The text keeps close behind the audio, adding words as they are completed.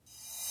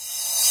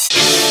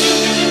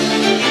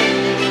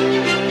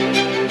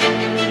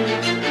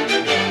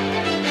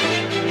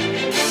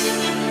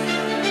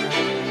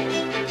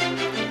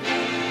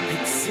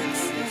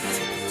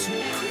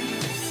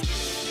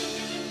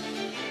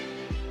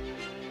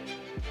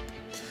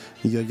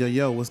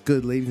Yo, what's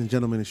good, ladies and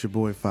gentlemen? It's your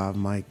boy, Five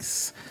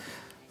Mics.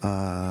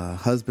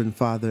 Husband,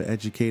 father,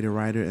 educator,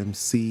 writer,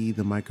 MC.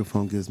 The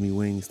microphone gives me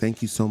wings.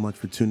 Thank you so much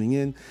for tuning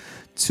in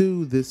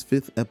to this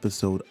fifth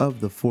episode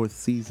of the fourth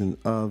season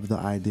of the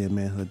Idea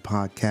Manhood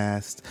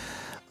podcast.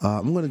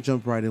 I'm going to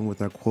jump right in with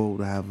our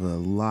quote. I have a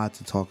lot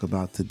to talk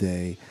about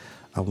today.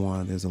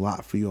 There's a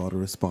lot for you all to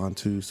respond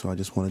to, so I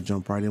just want to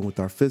jump right in with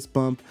our fist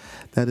bump.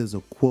 That is a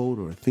quote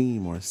or a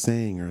theme or a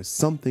saying or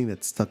something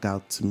that stuck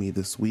out to me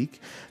this week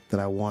that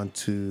I want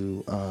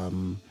to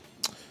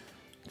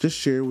just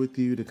share with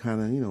you to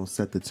kind of,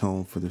 set the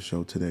tone for the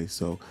show today.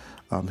 So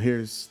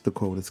here's the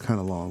quote. It's kind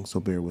of long,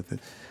 so bear with it.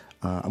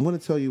 I'm going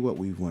to tell you what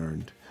we've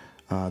learned.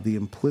 The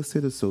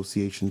implicit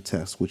association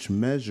test, which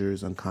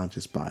measures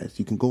unconscious bias.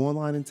 You can go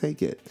online and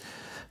take it.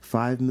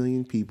 5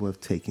 million people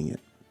have taken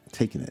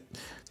it.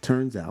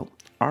 Turns out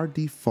our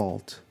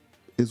default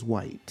is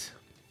white.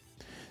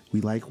 We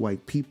like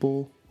white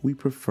people. We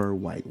prefer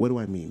white. What do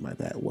I mean by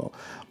that? Well,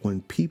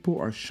 when people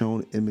are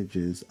shown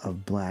images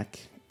of black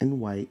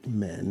and white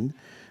men,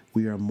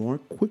 we are more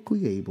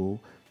quickly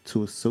able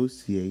to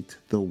associate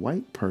the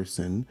white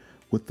person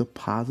with the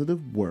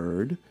positive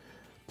word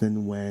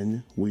than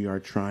when we are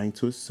trying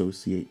to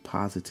associate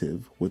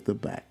positive with the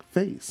black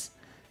face,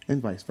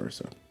 and vice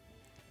versa.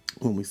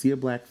 When we see a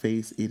black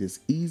face, it is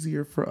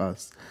easier for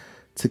us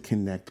to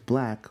connect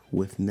black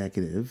with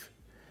negative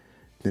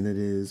than it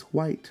is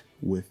white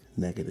with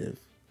negative.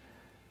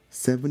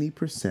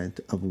 70%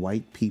 of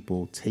white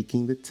people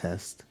taking the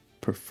test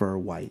prefer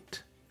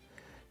white.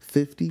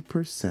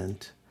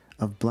 50%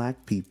 of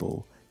black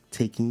people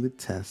taking the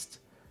test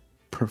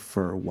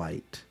prefer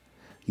white.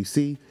 You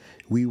see,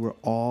 we were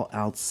all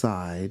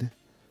outside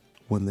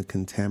when the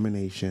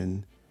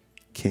contamination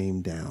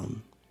came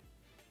down.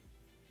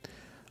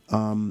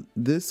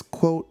 This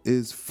quote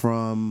is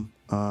from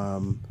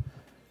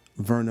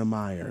Verna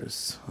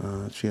Myers.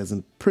 She has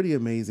a pretty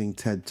amazing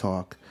TED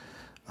Talk.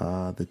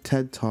 The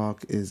TED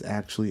Talk is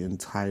actually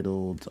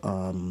entitled,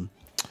 I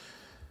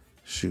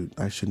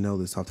should know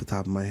this off the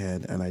top of my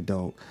head, and I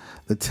don't.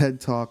 The TED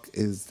Talk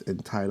is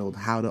entitled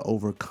How to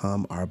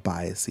Overcome Our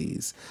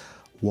Biases,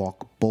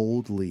 Walk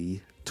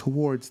Boldly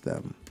Towards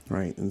Them,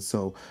 right? And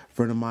so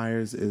Verna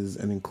Myers is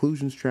an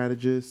inclusion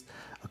strategist,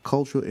 a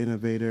cultural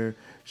innovator.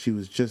 She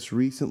was just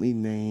recently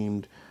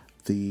named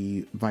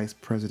the Vice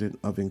President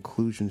of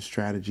Inclusion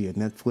Strategy at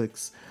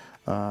Netflix,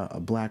 a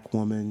black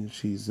woman.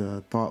 She's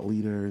a thought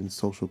leader and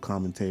social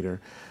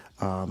commentator.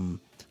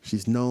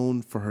 She's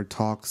known for her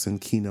talks and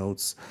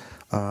keynotes.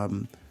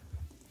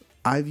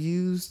 I've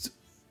used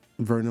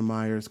Verna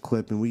Myers'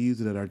 clip, and we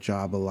use it at our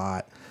job a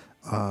lot,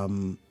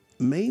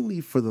 mainly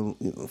for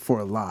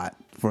a lot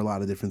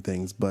of different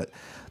things. But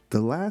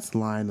the last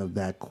line of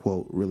that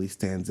quote really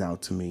stands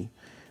out to me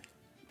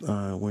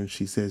when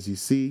she says, "You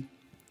see,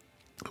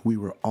 we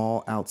were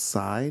all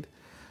outside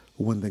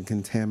when the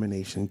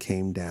contamination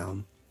came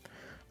down."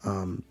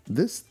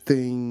 This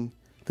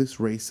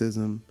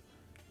racism,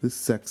 this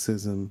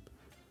sexism,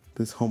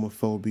 this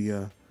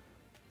homophobia,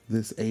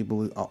 this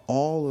ableism,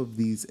 all of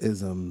these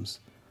isms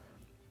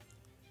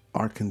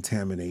are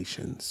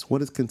contaminations.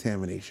 What is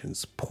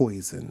contaminations?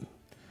 Poison.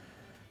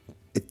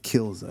 It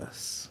kills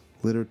us,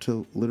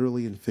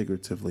 literally and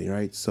figuratively,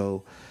 right?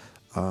 So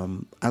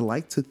I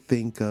like to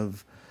think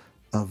of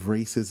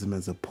racism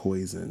as a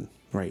poison,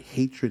 right?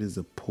 Hatred is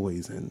a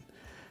poison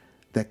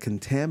that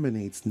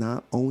contaminates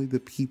not only the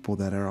people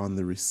that are on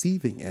the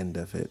receiving end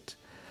of it,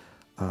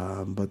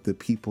 but the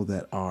people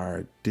that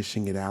are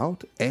dishing it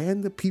out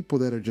and the people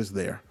that are just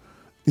there.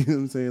 You know what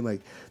I'm saying?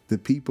 Like the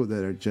people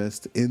that are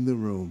just in the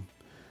room.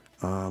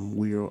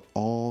 We are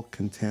all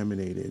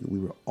contaminated. We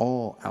were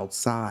all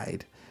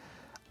outside,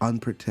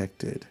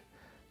 unprotected,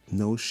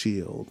 no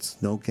shields,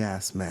 no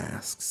gas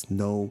masks,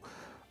 no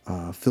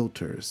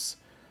filters.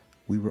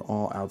 We were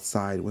all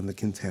outside when the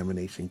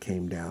contamination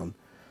came down.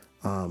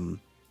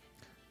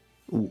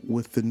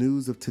 With the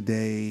news of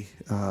today,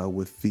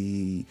 with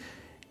the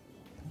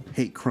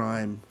hate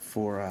crime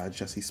for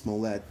Jussie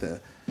Smollet,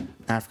 the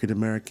African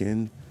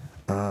American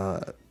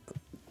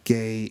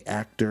gay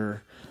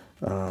actor,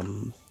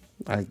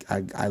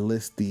 I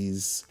list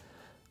these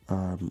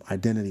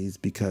identities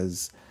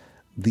because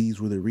these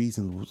were the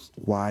reasons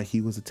why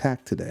he was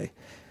attacked today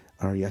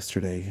or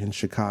yesterday in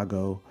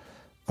Chicago.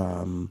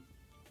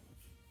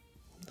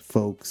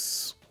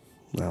 Folks,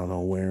 I don't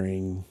know,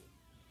 wearing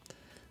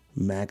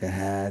MAGA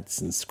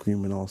hats and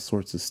screaming all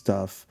sorts of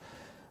stuff,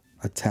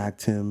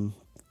 attacked him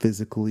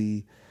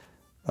physically,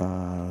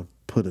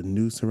 put a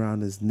noose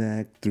around his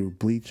neck, threw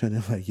bleach on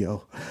him. Like,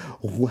 yo,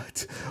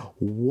 what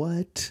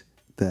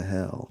the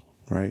hell,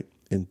 right?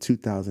 In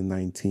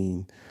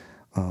 2019,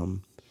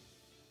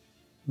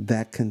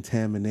 that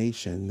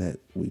contamination that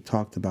we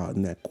talked about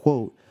in that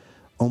quote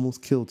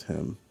almost killed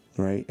him,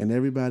 right? And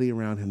everybody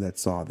around him that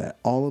saw that,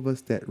 all of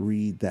us that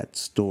read that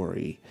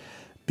story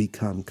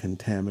become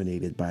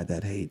contaminated by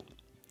that hate.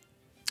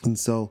 And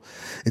so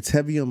it's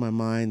heavy on my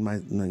mind. My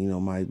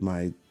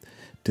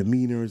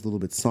demeanor is a little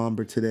bit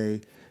somber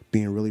today,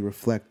 being really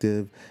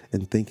reflective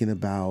and thinking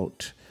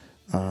about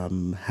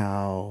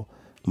how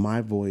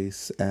my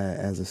voice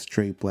as a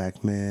straight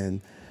black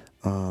man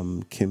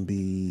can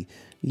be,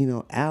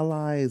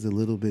 ally is a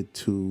little bit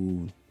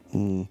too.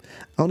 I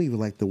don't even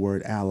like the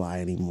word ally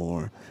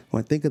anymore.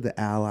 When I think of the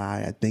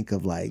ally, I think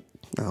of like,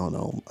 I don't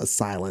know, a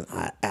silent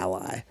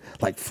ally,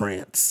 like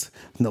France.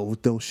 No,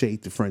 don't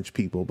shade the French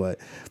people, but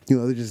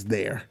they're just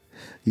there.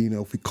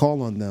 If we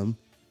call on them,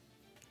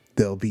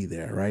 they'll be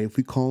there, right? If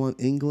we call on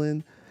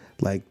England,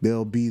 like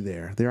they'll be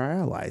there. They're our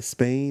allies.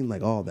 Spain,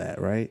 like all that,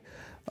 right?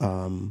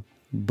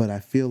 But I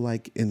feel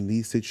like in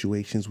these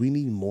situations, we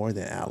need more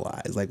than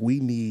allies. Like we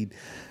need,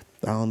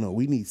 I don't know,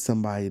 we need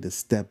somebody to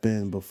step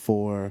in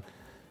before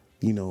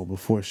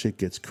shit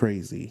gets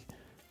crazy.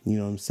 You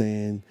know what I'm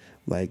saying?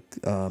 Like,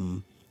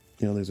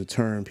 there's a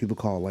term people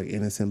call like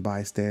innocent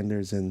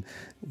bystanders. And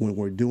when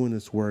we're doing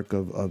this work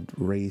of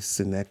race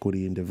and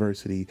equity and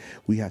diversity,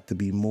 we have to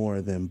be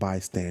more than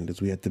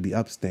bystanders. We have to be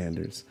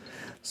upstanders.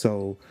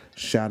 So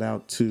shout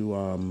out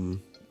to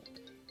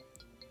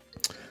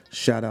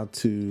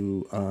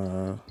my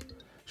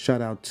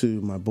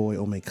boy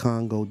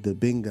Omekongo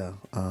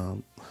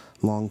Debinga,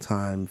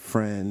 longtime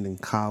friend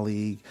and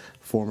colleague,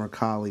 former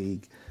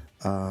colleague,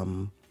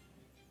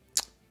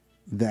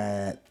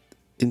 that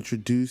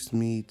introduced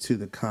me to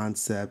the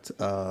concept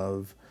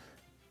of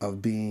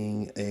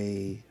being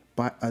an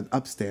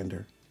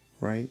upstander,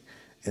 right?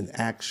 And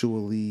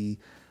actually,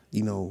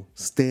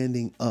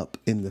 standing up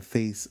in the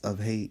face of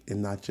hate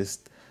and not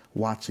just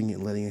watching it,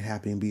 letting it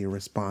happen, and being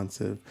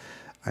responsive.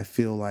 I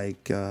feel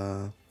like,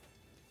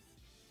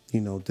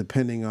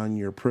 depending on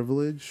your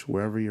privilege,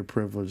 wherever your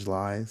privilege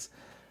lies,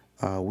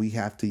 we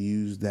have to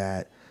use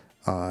that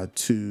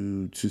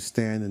to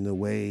stand in the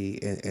way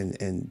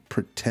and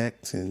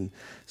protect and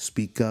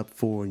speak up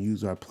for and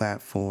use our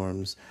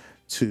platforms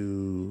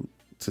to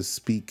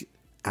speak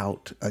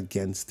out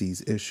against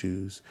these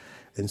issues.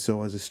 And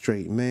so as a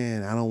straight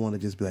man, I don't want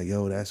to just be like,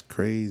 yo, that's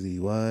crazy.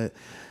 What?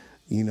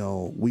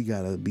 We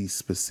got to be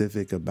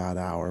specific about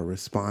our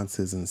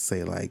responses and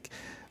say, like,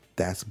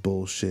 that's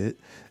bullshit.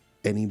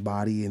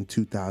 Anybody in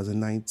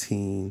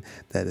 2019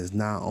 that is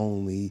not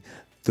only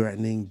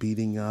threatening,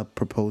 beating up,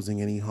 proposing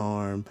any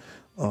harm,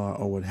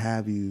 or what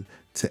have you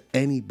to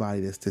anybody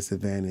that's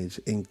disadvantaged,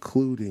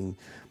 including,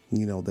 the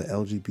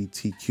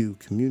LGBTQ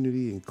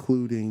community,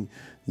 including,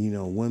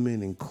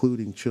 women,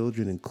 including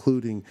children,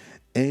 including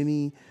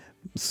any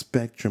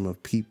spectrum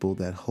of people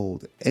that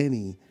hold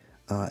any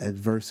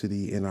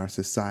adversity in our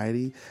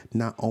society.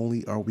 Not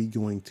only are we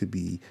going to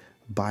be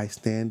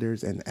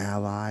bystanders and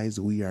allies,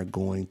 we are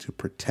going to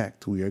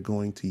protect. We are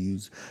going to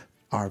use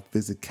our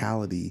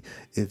physicality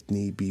if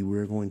need be.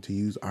 We're going to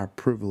use our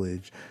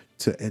privilege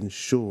to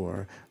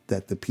ensure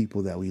that the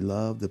people that we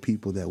love, the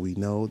people that we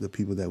know, the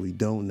people that we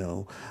don't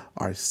know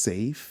are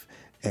safe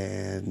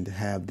and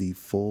have the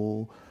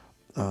full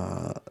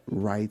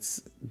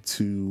rights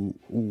to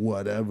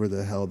whatever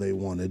the hell they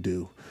want to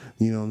do.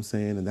 You know what I'm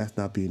saying? And that's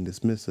not being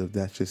dismissive.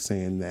 That's just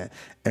saying that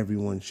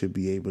everyone should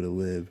be able to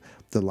live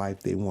the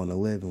life they want to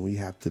live, and we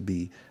have to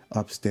be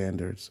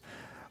upstanders.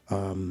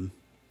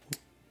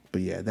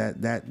 But yeah,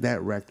 that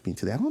wrecked me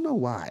today. I don't know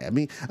why. I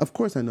mean, of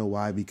course I know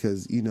why,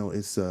 because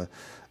it's a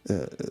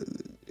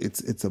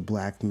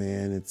black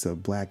man, it's a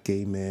black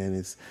gay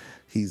man,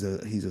 he's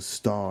a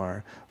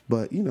star.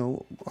 But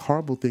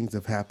horrible things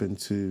have happened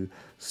to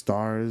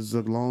stars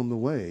along the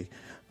way.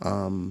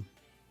 I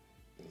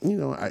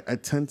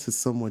tend to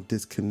somewhat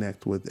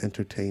disconnect with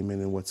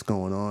entertainment and what's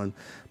going on,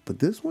 but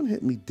this one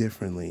hit me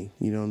differently.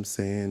 You know what I'm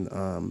saying?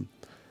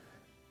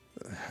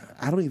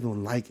 I don't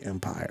even like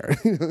Empire.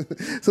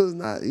 So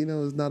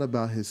it's not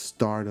about his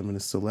stardom and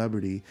his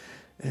celebrity.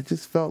 It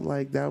just felt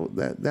like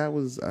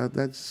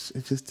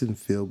it just didn't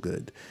feel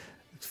good.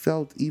 It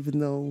felt, even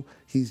though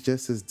he's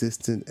just as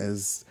distant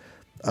as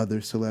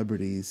other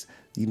celebrities,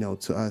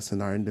 to us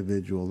in our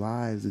individual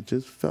lives, it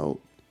just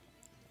felt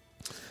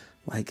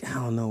like, I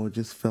don't know, it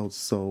just felt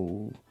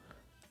so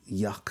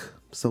yuck,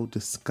 so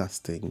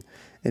disgusting,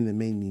 and it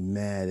made me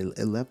mad.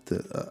 It left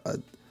a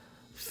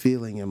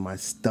feeling in my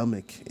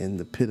stomach, in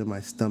the pit of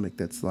my stomach,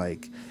 that's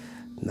like,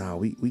 nah,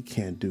 we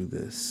can't do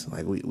this.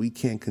 Like, we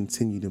can't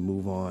continue to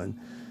move on.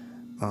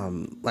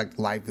 Like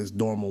life is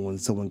normal when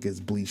someone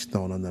gets bleach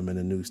thrown on them and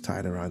a noose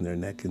tied around their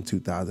neck in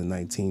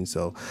 2019.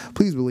 So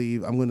please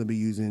believe I'm going to be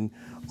using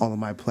all of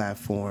my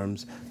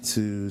platforms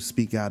to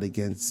speak out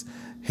against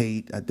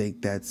hate. I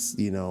think that's,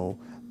 the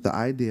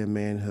idea of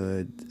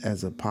manhood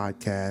as a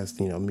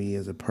podcast, me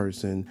as a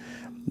person,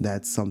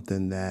 that's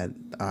something that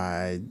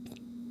I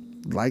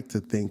like to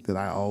think that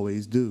I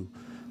always do.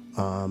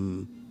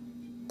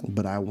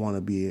 But I want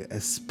to be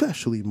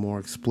especially more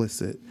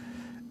explicit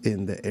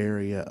in the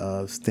area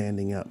of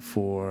standing up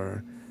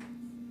for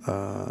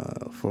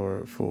our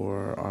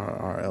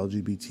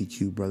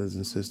LGBTQ brothers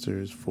and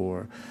sisters,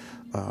 for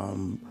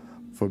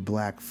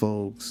Black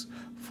folks,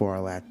 for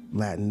our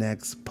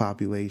Latinx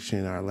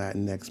population, our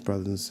Latinx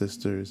brothers and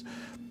sisters.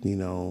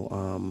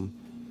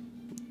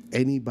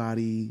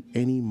 Anybody,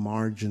 any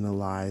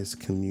marginalized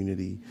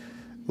community,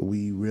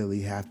 we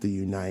really have to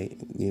unite.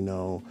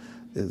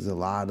 There's a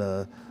lot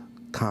of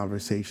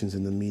conversations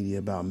in the media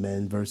about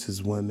men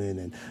versus women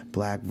and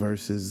black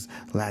versus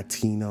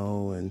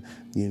Latino and,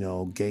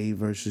 gay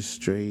versus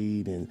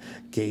straight and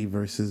gay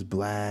versus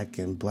black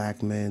and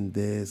black men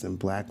this and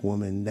black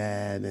woman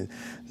that. And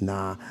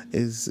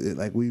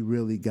like we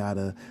really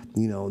gotta,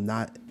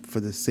 not for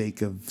the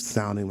sake of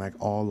sounding like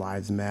all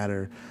lives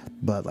matter,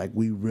 but like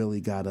we really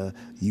gotta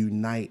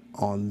unite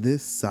on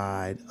this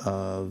side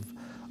of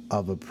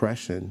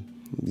oppression.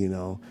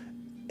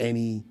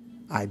 Any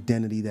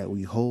identity that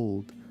we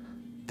hold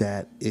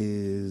that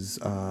is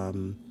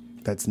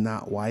that's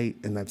not white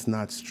and that's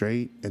not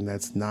straight and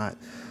that's not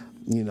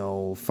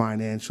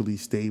financially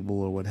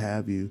stable or what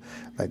have you.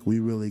 Like we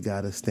really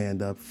got to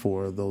stand up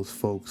for those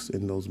folks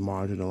in those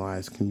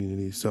marginalized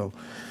communities. So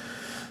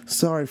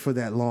sorry for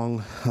that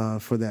long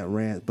for that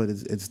rant, but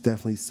it's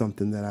definitely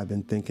something that I've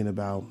been thinking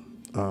about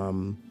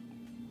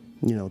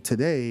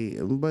today,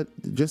 but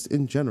just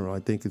in general. I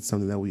think it's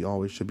something that we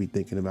always should be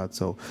thinking about.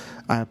 So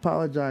I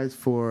apologize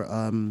for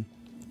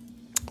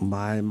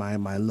my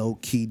low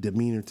key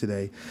demeanor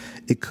today.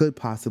 It could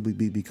possibly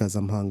be because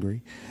I'm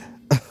hungry.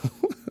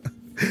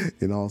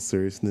 In all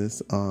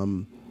seriousness,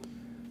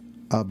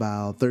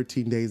 about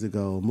 13 days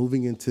ago,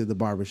 moving into the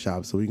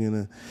barbershop. So we're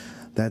gonna.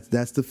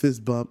 That's the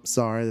fist bump.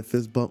 Sorry, the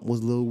fist bump was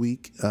a little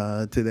weak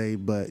today,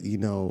 but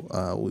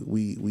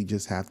we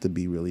just have to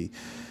be really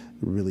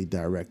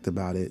direct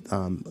about it.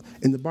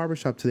 In the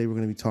barbershop today, we're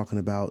going to be talking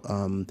about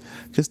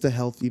just the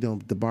health.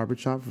 The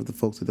barbershop, for the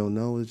folks that don't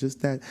know, is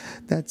just that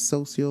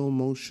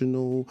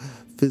socio-emotional,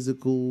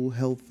 physical,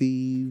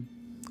 healthy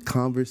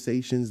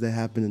conversations that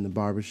happen in the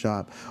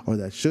barbershop, or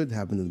that should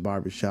happen in the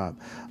barbershop,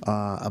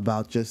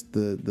 about just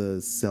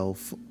the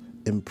self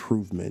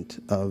improvement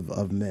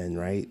of men,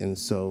 right? And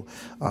so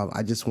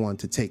I just wanted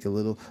to take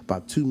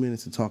about 2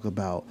 minutes to talk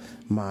about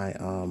my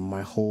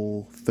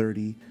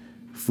Whole30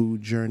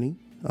 food journey.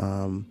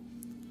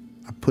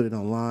 I put it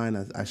online.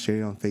 I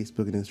shared it on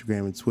Facebook and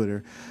Instagram and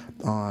Twitter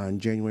on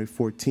January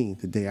 14th,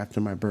 the day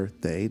after my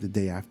birthday, the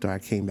day after I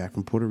came back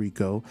from Puerto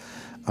Rico.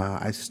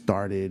 I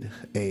started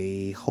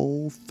a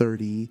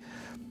Whole30.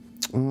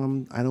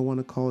 I don't want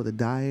to call it a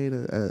diet,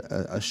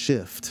 a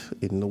shift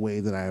in the way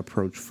that I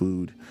approach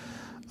food.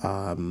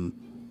 And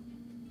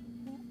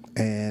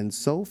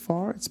so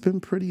far, it's been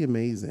pretty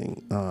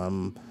amazing.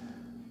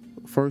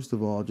 First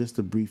of all, just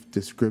a brief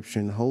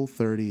description.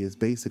 Whole30 is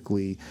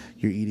basically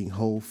you're eating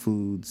whole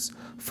foods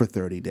for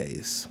 30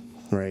 days,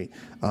 right?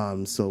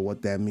 So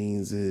what that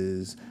means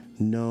is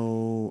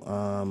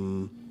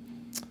no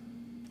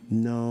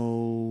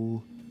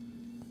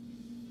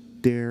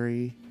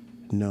dairy,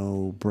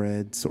 no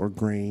breads or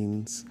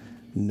grains,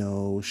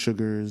 no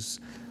sugars,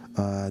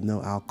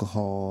 no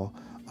alcohol.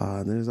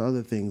 There's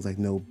other things like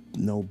no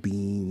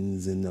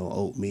beans and no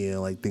oatmeal,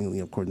 like things,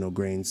 of course, no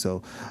grains.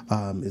 So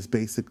it's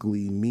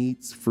basically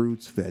meats,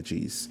 fruits,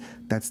 veggies.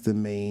 That's the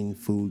main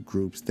food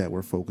groups that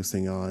we're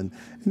focusing on.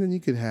 And then you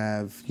could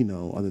have,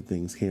 other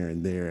things here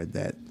and there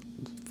that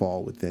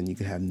fall within. You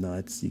can have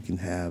nuts. You can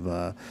have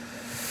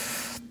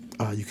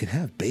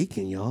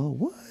bacon, y'all.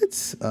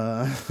 What?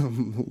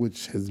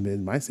 Which has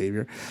been my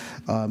savior.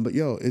 But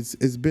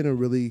it's been a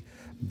really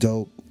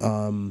dope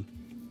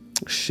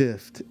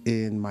shift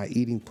in my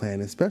eating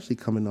plan, especially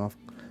coming off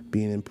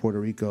being in Puerto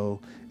Rico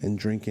and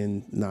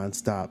drinking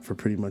nonstop for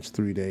pretty much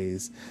 3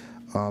 days.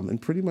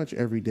 And pretty much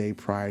every day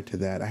prior to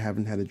that, I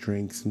haven't had a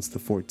drink since the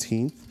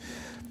 14th.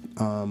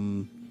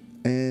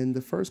 And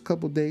the first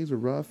couple days were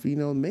rough,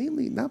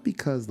 mainly not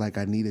because like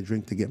I need a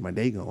drink to get my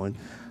day going,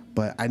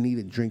 but I need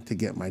a drink to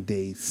get my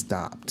day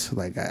stopped.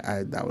 Like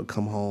I would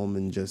come home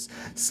and just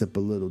sip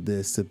a little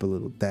this, sip a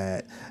little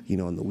that.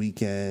 On the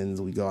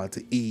weekends we go out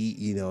to eat,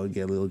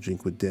 get a little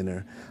drink with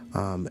dinner.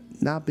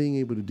 Not being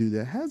able to do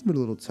that has been a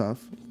little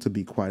tough, to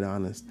be quite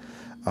honest.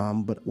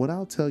 But what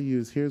I'll tell you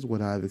is here's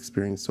what I've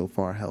experienced so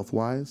far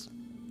health-wise.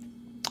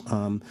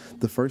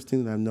 The first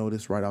thing that I've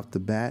noticed right off the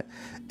bat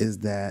is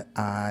that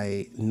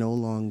I no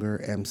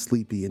longer am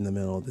sleepy in the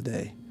middle of the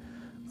day.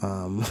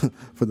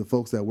 For the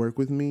folks that work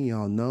with me,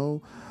 y'all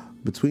know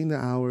between the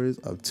hours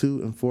of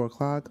 2 and 4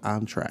 o'clock,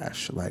 I'm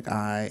trash. Like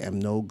I am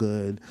no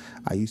good.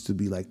 I used to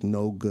be like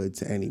no good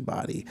to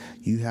anybody.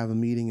 You have a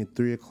meeting at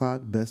 3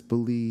 o'clock, best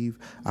believe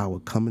I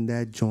would come in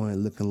that joint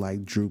looking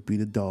like Droopy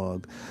the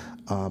dog.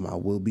 I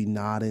will be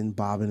nodding,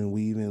 bobbing and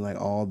weaving,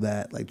 like all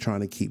that, like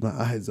trying to keep my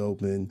eyes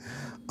open.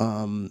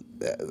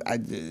 I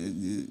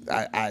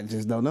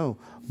just don't know.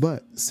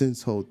 But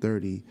since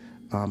Whole30,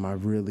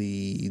 I've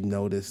really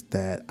noticed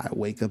that I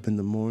wake up in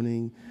the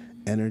morning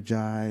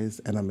energized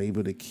and I'm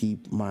able to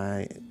keep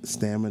my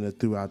stamina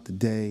throughout the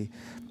day,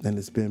 and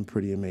it's been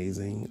pretty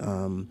amazing.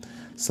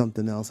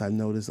 Something else I've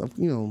noticed,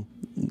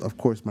 of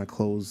course my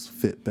clothes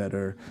fit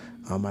better.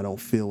 I don't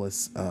feel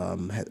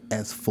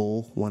as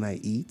full when I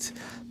eat,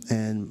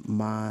 and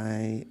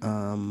my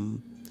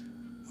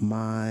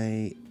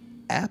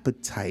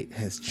appetite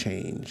has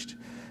changed,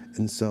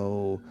 and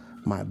so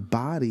my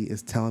body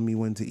is telling me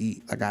when to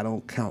eat. Like I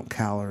don't count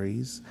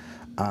calories.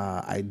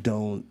 I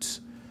don't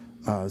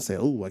say,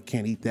 oh, I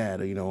can't eat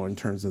that, or, in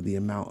terms of the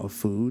amount of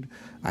food.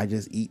 I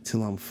just eat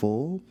till I'm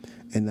full.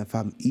 And if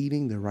I'm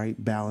eating the right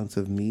balance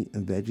of meat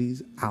and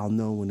veggies, I'll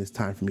know when it's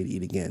time for me to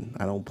eat again.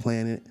 I don't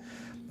plan it.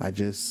 I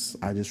just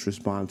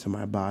respond to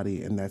my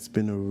body, and that's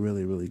been a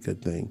really, really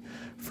good thing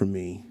for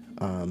me.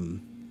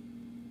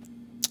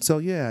 So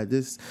yeah,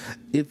 this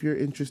if you're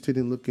interested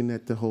in looking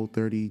at the Whole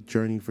 30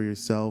 journey for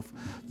yourself,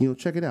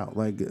 check it out.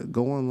 Like,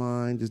 go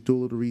online, just do a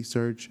little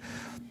research.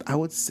 I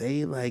would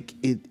say, like,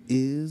 it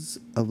is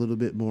a little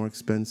bit more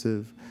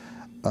expensive.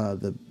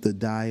 The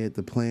diet,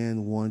 the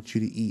plan wants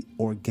you to eat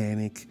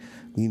organic,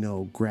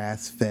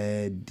 grass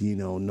fed,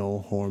 no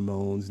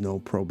hormones, no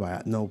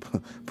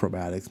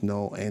probiotics,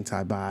 no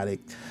antibiotic,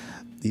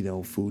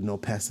 food, no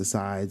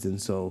pesticides.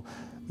 And so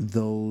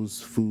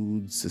those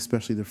foods,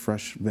 especially the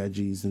fresh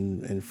veggies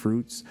and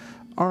fruits,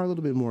 are a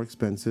little bit more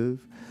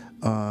expensive.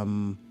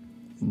 But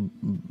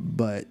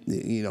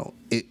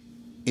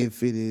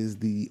if it is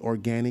the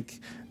organic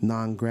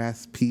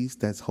non-grass piece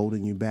that's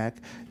holding you back,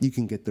 you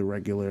can get the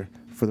regular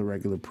for the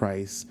regular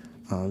price.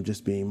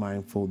 Just being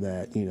mindful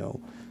that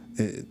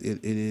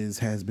it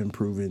has been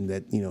proven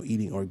that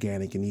eating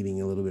organic and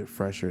eating a little bit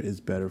fresher is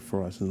better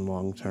for us in the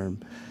long term.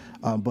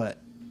 But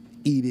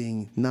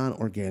eating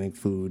non-organic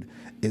food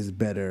is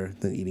better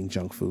than eating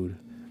junk food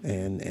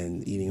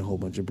and eating a whole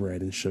bunch of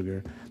bread and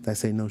sugar. Did I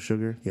say no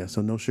sugar? Yeah,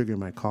 so no sugar in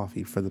my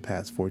coffee for the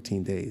past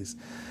 14 days.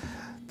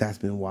 That's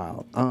been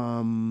wild.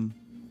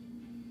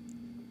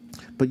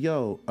 But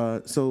yo,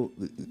 so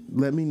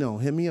let me know.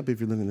 Hit me up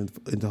if you're looking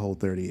into Whole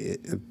 30.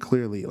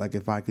 Clearly, like,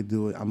 if I could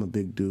do it, I'm a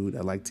big dude.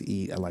 I like to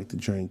eat. I like to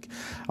drink.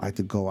 I like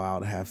to go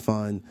out, have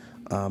fun.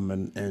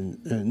 And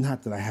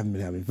not that I haven't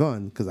been having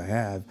fun, because I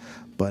have,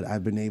 but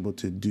I've been able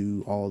to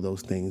do all of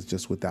those things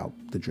just without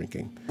the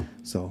drinking.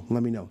 So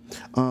let me know.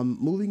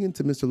 Moving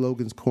into Mr.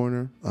 Logan's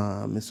Corner.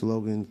 Mr.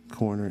 Logan's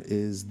Corner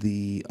is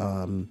the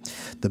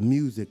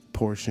music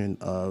portion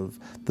of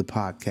the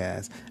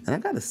podcast. And I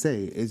got to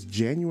say, it's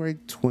January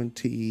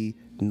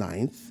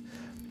 29th.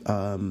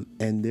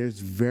 And there's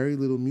very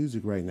little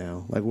music right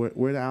now. Like,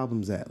 where the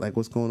album's at? Like,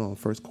 what's going on?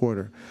 First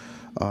quarter.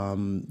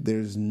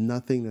 There's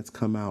nothing that's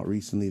come out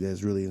recently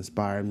that's really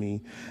inspired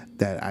me,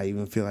 that I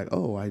even feel like,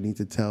 oh, I need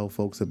to tell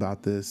folks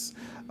about this.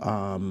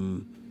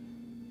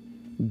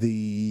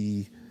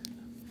 The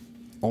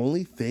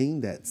only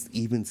thing that's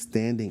even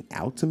standing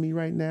out to me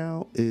right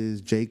now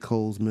is J.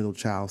 Cole's Middle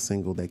Child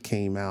single that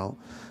came out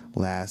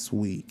last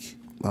week.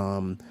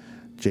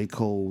 J.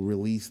 Cole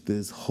released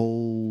this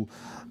whole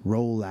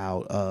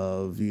rollout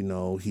of,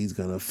 he's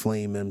going to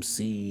flame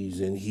MCs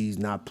and he's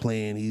not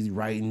playing, he's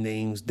writing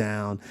names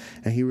down.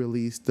 And he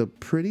released a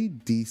pretty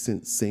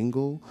decent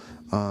single.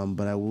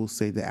 But I will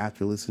say that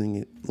after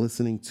listening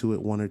to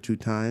it one or two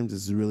times,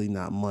 there's really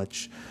not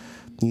much,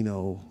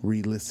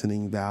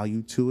 re-listening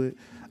value to it.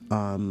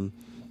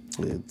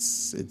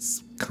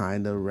 It's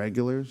kind of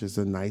regular. It's just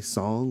a nice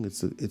song.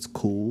 It's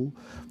cool.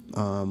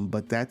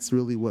 But that's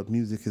really what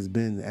music has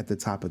been at the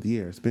top of the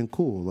year. It's been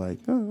cool. Like,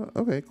 oh,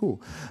 okay, cool.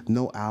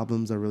 No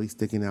albums are really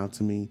sticking out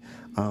to me.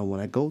 When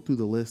I go through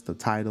the list of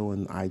Tidal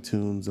and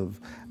iTunes of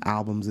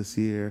albums this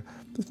year,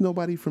 there's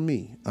nobody for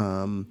me.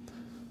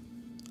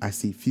 I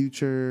see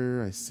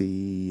Future. I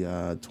see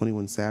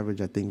 21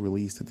 Savage, I think,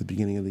 released at the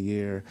beginning of the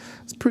year.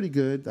 It's pretty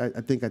good.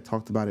 I think I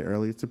talked about it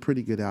earlier. It's a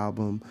pretty good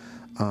album.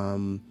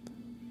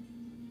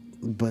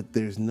 But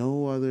there's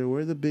no other.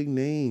 Where are the big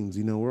names?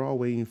 We're all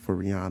waiting for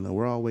Rihanna.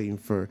 We're all waiting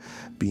for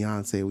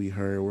Beyonce. We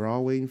heard.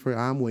 I'm waiting for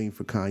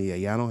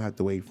Kanye. Y'all don't have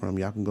to wait for him.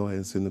 Y'all can go ahead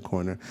and sit in the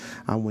corner.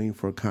 I'm waiting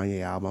for a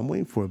Kanye album. I'm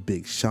waiting for a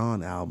Big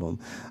Sean album.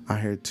 I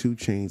heard 2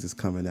 Chainz is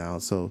coming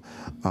out. So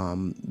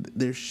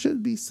there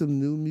should be some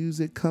new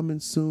music coming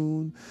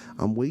soon.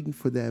 I'm waiting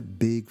for that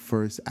big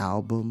first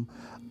album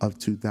of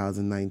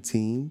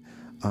 2019.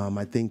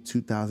 I think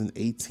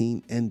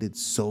 2018 ended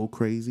so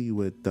crazy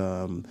with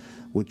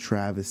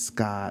Travis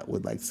Scott,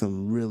 with like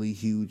some really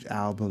huge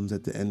albums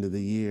at the end of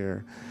the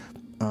year.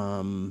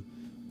 From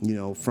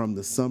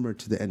the summer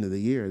to the end of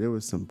the year, there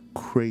was some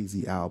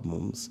crazy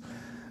albums,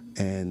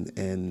 and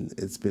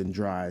it's been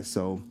dry.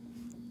 So,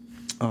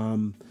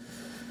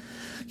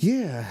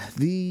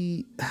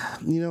 it's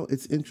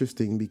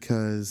interesting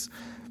because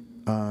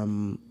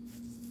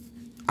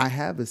I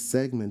have a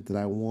segment that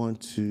I want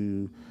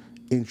to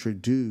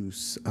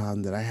introduce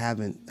that I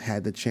haven't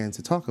had the chance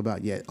to talk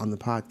about yet on the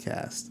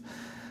podcast.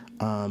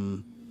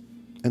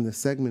 And the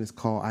segment is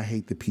called I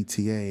Hate the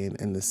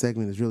PTA, and the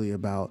segment is really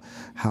about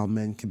how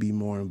men can be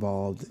more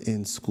involved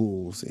in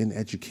schools, in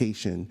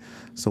education.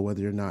 So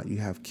whether or not you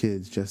have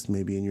kids, just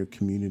maybe in your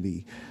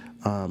community.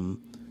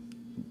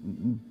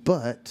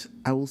 But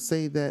I will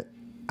say that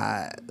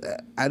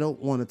I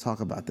don't want to talk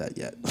about that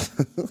yet.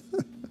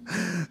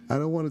 I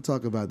don't want to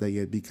talk about that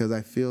yet because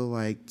I feel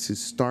like to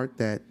start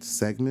that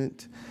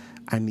segment,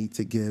 I need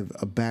to give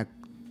a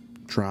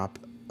backdrop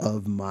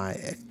of my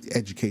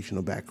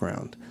educational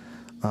background,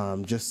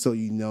 just so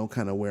you know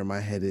kind of where my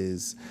head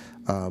is,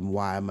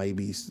 why I might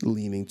be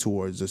leaning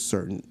towards a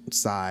certain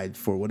side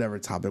for whatever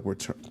topic we're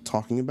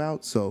talking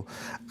about. So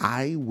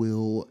I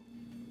will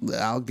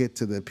I'll get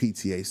to the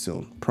PTA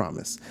soon,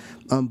 promise.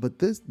 But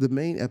the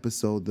main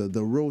episode,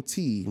 the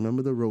roti.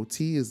 Remember, the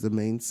roti is the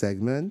main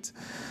segment,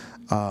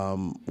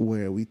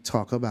 where we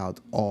talk about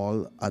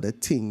all other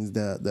things,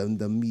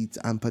 the meat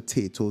and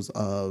potatoes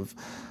of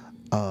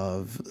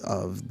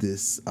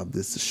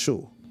this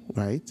show,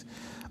 right?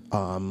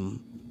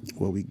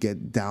 Where we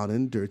get down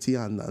and dirty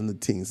on the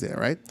things there,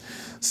 right?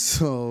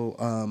 So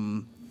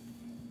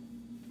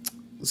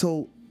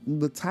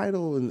the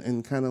title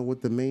and kind of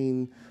what the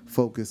main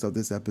focus of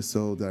this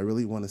episode that I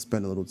really want to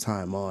spend a little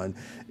time on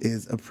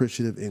is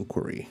appreciative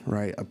inquiry,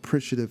 right?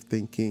 Appreciative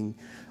thinking,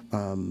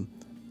 and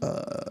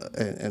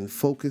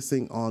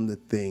focusing on the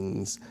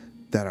things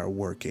that are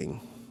working.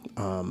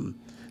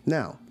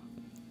 Now,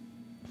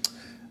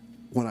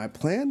 when I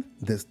planned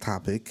this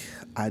topic,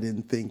 I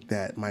didn't think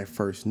that my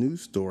first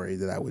news story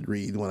that I would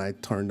read when I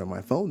turned on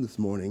my phone this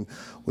morning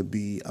would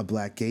be a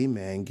black gay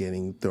man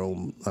getting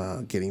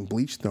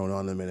bleach thrown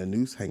on him and a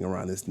noose hanging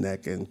around his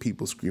neck and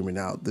people screaming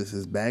out, "This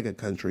is MAGA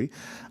country."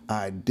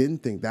 I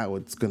didn't think that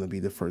was going to be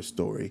the first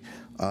story,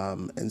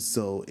 and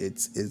so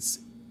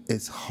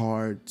it's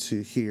hard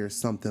to hear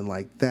something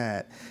like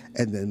that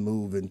and then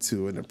move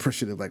into an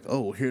appreciative, like,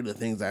 oh, here are the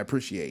things I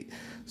appreciate.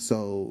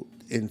 So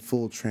in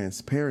full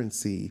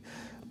transparency,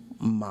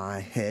 my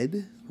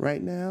head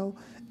right now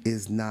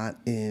is not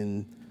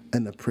in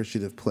an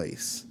appreciative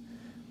place.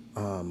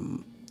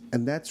 And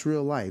that's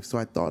real life. So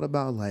I thought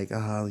about like,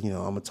 I'm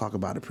going to talk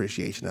about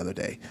appreciation the other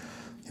day.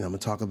 I'm going to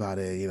talk about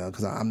it,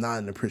 because I'm not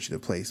in an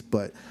appreciative place.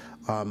 But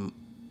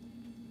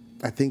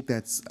I think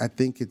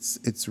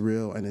it's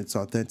real and it's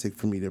authentic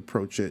for me to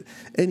approach it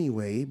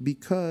anyway,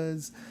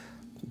 because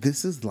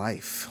this is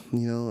life,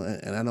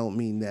 and I don't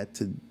mean that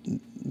to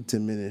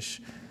diminish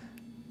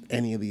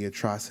any of the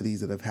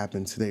atrocities that have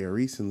happened today or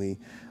recently.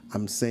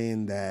 I'm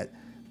saying that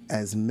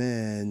as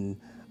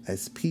men,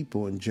 as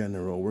people in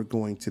general, we're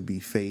going to be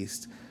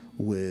faced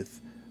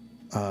with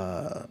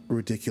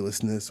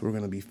ridiculousness. We're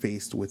going to be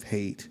faced with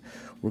hate.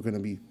 We're going to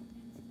be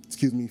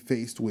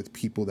faced with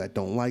people that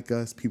don't like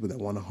us, people that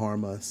want to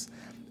harm us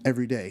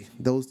every day.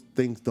 Those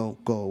things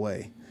don't go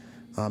away,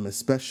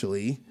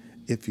 especially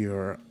if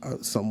you're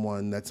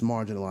someone that's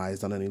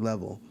marginalized on any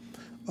level.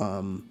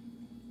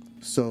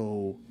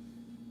 So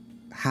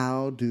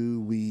how do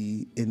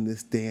we, in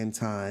this day and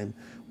time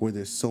where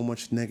there's so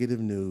much negative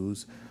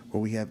news, where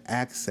we have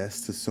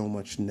access to so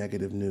much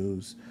negative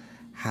news,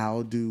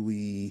 how do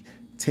we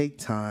take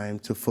time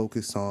to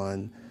focus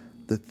on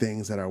the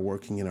things that are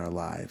working in our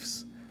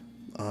lives?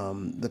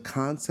 The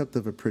concept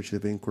of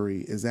appreciative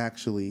inquiry is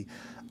actually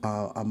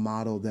a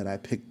model that I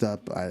picked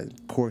up.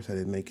 Of course, I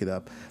didn't make it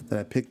up. That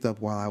I picked up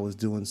while I was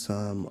doing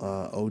some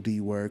OD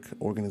work,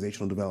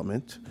 organizational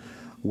development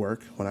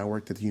work, when I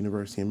worked at the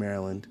University of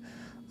Maryland.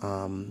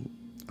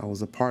 I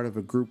was a part of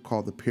a group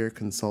called the Peer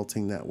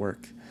Consulting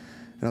Network,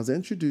 and I was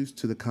introduced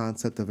to the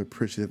concept of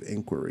appreciative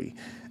inquiry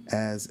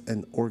as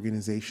an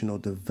organizational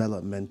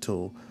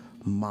developmental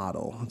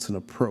model. It's an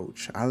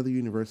approach out of the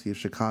University of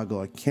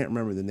Chicago. I can't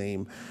remember the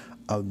name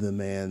of the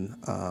man.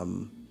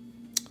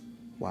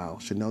 Wow,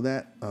 should know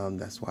that.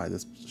 That's why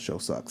this show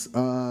sucks.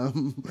 I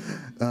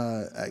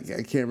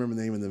can't remember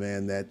the name of the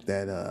man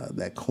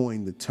that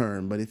coined the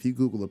term. But if you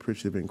Google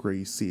appreciative inquiry,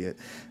 you see it.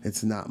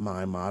 It's not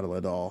my model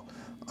at all.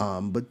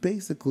 But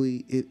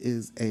basically, it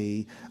is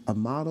a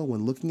model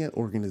when looking at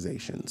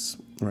organizations,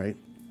 right,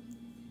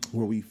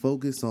 where we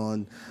focus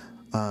on,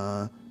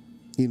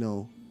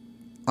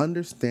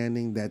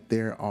 understanding that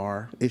there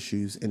are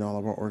issues in all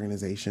of our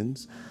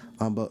organizations,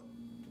 but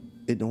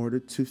in order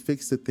to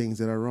fix the things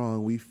that are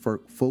wrong, we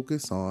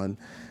focus on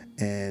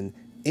and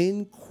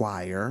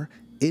inquire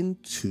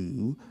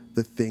into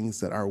the things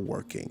that are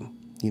working.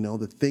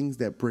 The things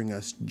that bring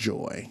us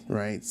joy,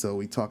 right?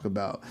 So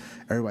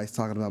everybody's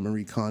talking about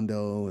Marie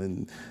Kondo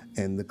and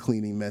the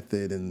cleaning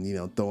method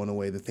and, throwing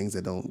away the things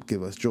that don't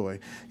give us joy.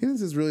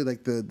 This is really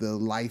like the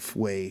life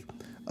way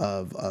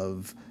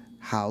of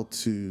how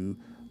to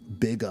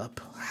big up,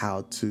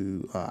 how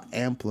to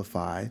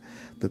amplify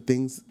the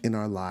things in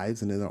our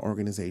lives and in our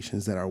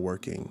organizations that are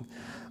working.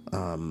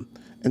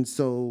 And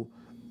so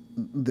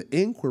the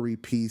inquiry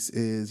piece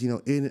is,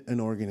 in an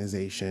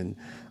organization,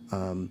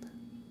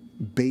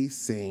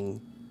 basing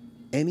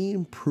any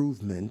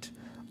improvement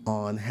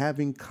on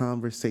having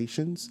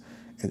conversations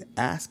and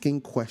asking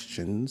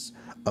questions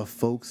of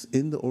folks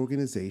in the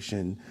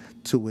organization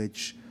to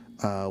which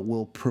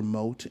will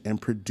promote and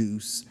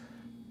produce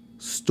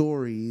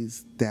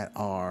stories that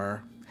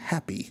are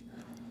happy.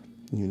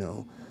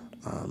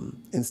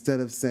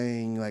 Instead of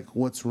saying like,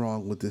 what's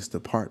wrong with this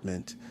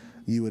department,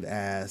 you would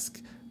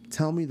ask,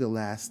 tell me the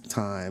last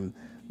time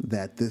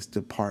that this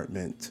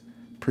department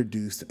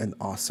produced an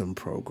awesome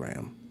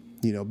program.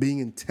 Being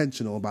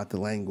intentional about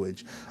the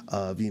language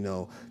of,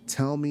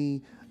 tell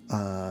me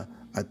a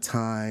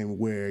time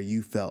where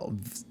you felt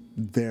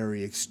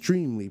very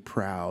extremely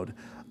proud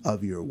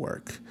of your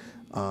work.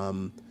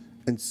 And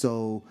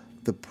so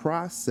the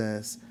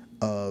process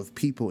of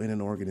people in an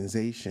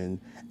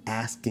organization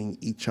asking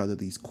each other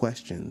these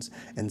questions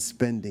and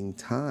spending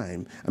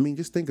time. I mean,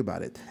 just think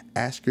about it.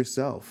 Ask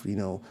yourself,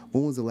 when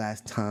was the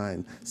last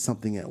time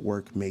something at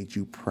work made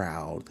you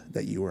proud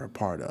that you were a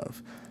part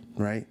of,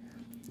 right?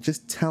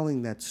 Just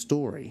telling that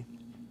story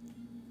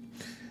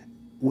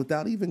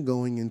without even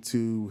going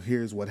into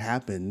here's what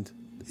happened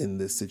in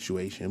this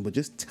situation, but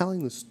just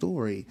telling the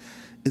story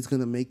is going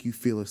to make you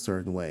feel a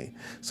certain way.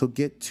 So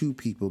get 2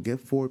 people, get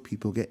 4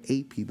 people, get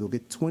 8 people,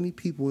 get 20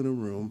 people in a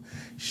room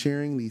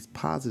sharing these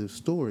positive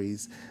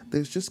stories.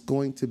 There's just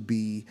going to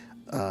be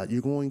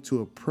you're going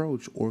to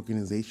approach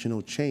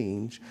organizational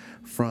change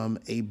from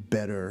a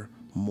better,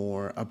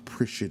 more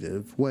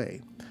appreciative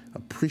way,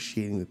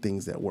 appreciating the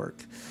things that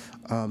work.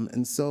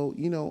 And so,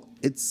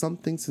 it's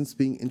something since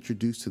being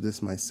introduced to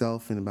this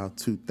myself in about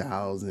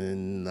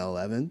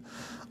 2011.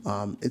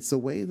 It's a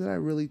way that I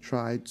really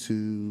try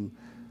to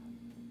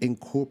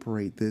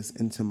incorporate this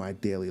into my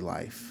daily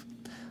life.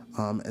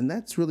 And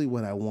that's really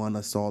what I want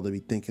us all to be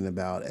thinking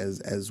about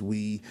as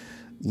we,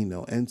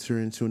 enter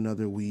into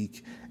another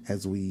week,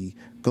 as we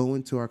go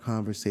into our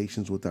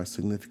conversations with our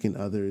significant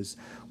others,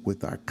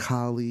 with our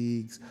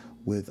colleagues,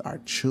 with our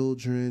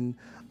children,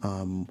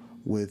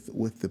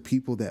 with the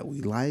people that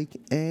we like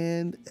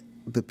and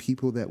the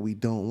people that we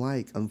don't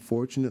like.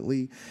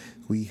 Unfortunately,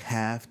 we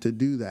have to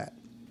do that.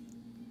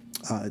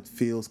 It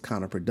feels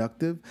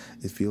counterproductive.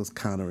 It feels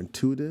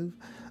counterintuitive.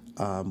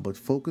 But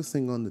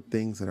focusing on the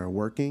things that are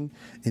working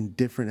in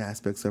different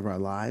aspects of our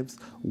lives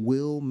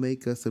will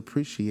make us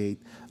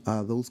appreciate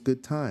those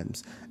good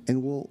times.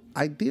 And will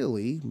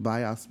ideally,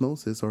 by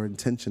osmosis or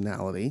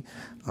intentionality,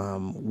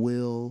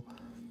 will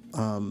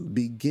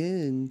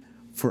begin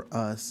for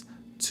us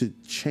to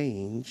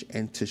change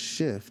and to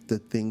shift the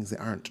things that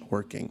aren't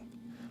working.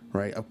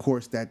 Right. Of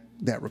course, that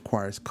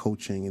requires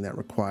coaching, and that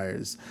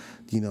requires,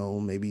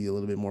 maybe a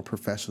little bit more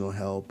professional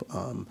help,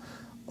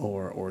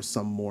 or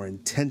some more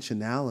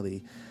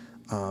intentionality.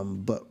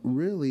 But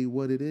really,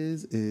 what it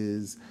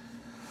is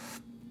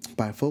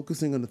by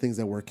focusing on the things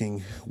that are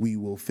working, we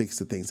will fix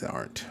the things that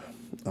aren't.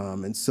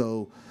 And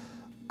so,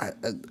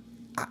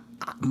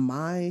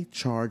 my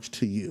charge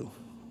to you.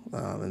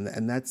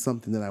 And that's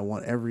something that I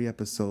want every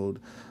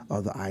episode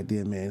of the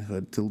Idea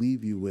Manhood to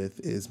leave you with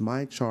is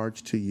my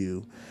charge to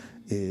you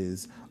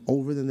is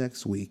over the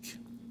next week,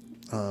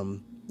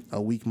 a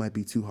week might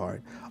be too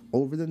hard,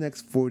 over the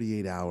next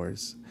 48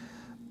 hours,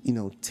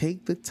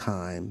 take the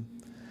time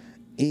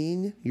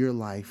in your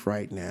life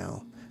right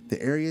now,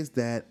 the areas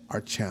that are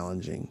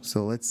challenging.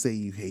 So let's say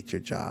you hate your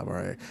job,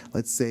 or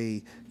let's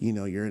say,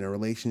 you're in a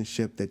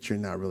relationship that you're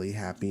not really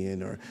happy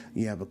in, or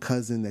you have a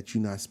cousin that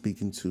you're not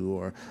speaking to,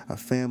 or a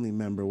family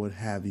member, what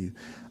have you.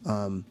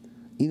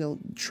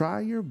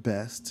 Try your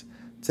best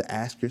to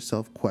ask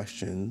yourself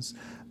questions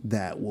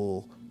that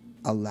will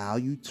allow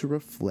you to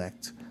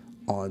reflect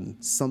on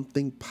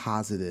something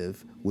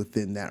positive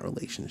within that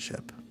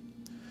relationship,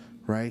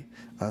 right?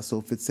 So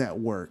if it's at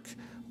work,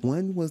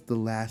 when was the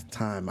last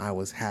time I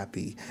was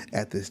happy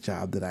at this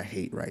job that I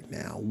hate right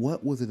now?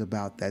 What was it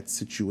about that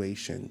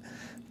situation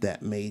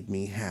that made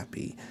me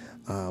happy?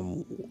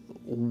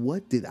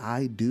 What did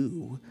I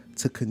do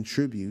to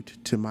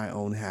contribute to my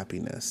own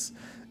happiness?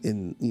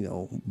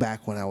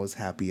 Back when I was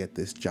happy at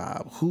this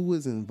job, who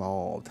was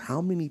involved? How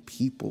many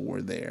people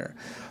were there?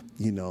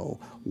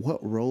 What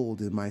role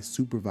did my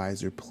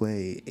supervisor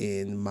play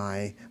in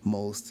my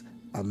most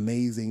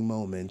amazing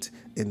moment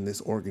in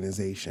this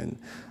organization?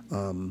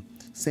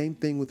 Same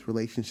thing with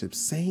relationships.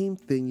 Same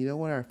thing. You know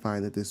what I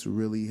find that this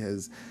really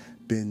has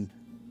been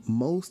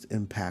most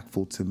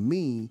impactful to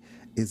me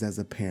is as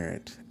a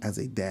parent, as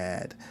a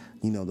dad.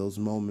 Those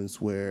moments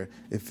where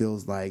it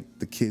feels like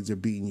the kids are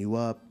beating you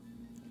up.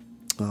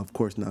 Of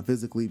course, not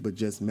physically, but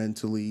just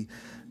mentally,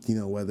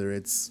 whether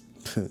it's,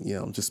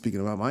 just speaking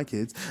about my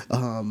kids,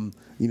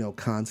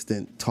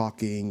 constant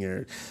talking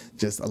or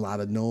just a lot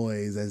of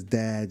noise as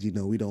dads.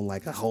 We don't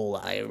like a whole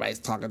lot. Everybody's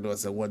talking to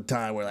us at one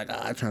time. We're like,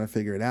 trying to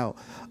figure it out.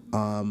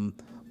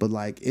 But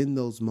like in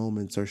those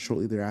moments or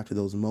shortly thereafter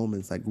those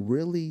moments, like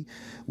really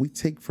we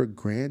take for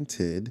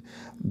granted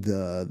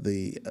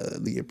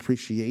the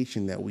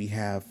appreciation that we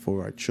have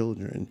for our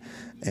children.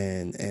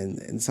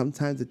 And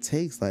sometimes it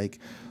takes like,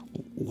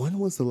 when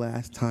was the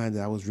last time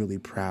that I was really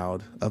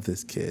proud of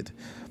this kid?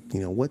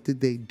 What did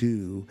they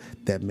do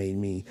that made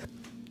me,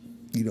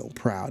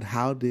 proud?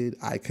 How did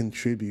I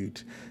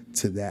contribute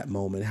to that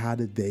moment? How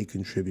did they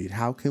contribute?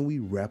 How can we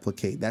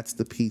replicate? That's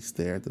the piece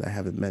there that I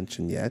haven't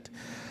mentioned yet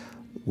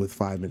with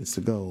 5 minutes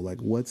to go. Like,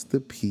 what's the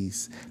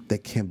piece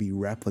that can be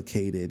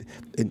replicated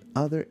in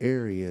other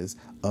areas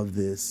of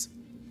this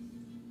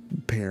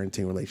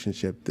parenting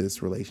relationship,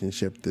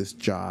 this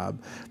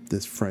job,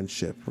 this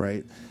friendship,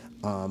 right?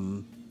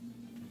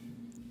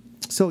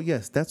 So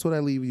yes, that's what I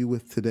leave you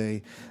with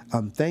today.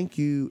 Thank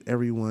you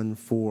everyone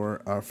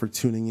for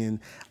tuning in.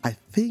 I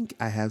think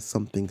I have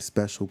something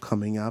special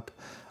coming up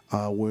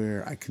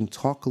where I can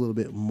talk a little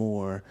bit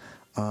more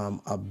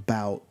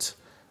about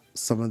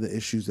some of the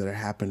issues that are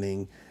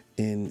happening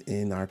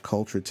in our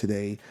culture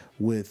today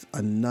with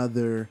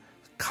another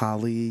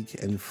colleague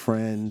and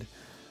friend.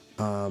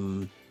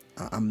 I'm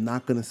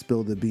not going to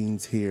spill the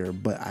beans here,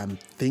 but I'm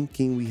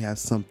thinking we have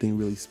something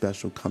really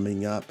special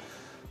coming up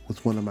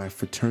with one of my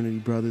fraternity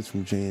brothers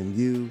from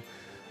JMU.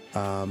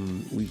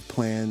 We've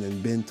planned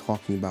and been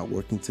talking about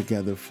working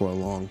together for a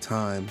long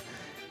time,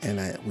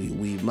 and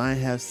we might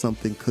have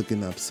something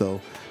cooking up. So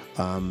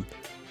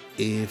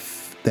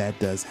if that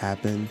does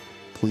happen,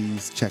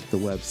 please check the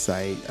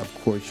website. Of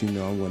course, I'm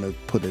going to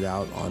put it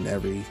out on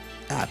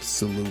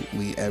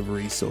absolutely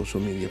every social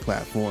media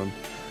platform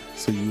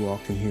so you all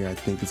can hear. I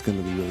think it's going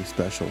to be really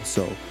special.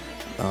 So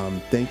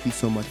thank you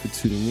so much for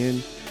tuning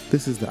in.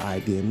 This is the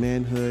Idea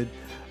Manhood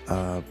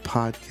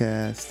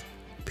podcast.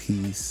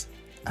 Peace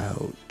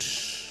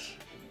out.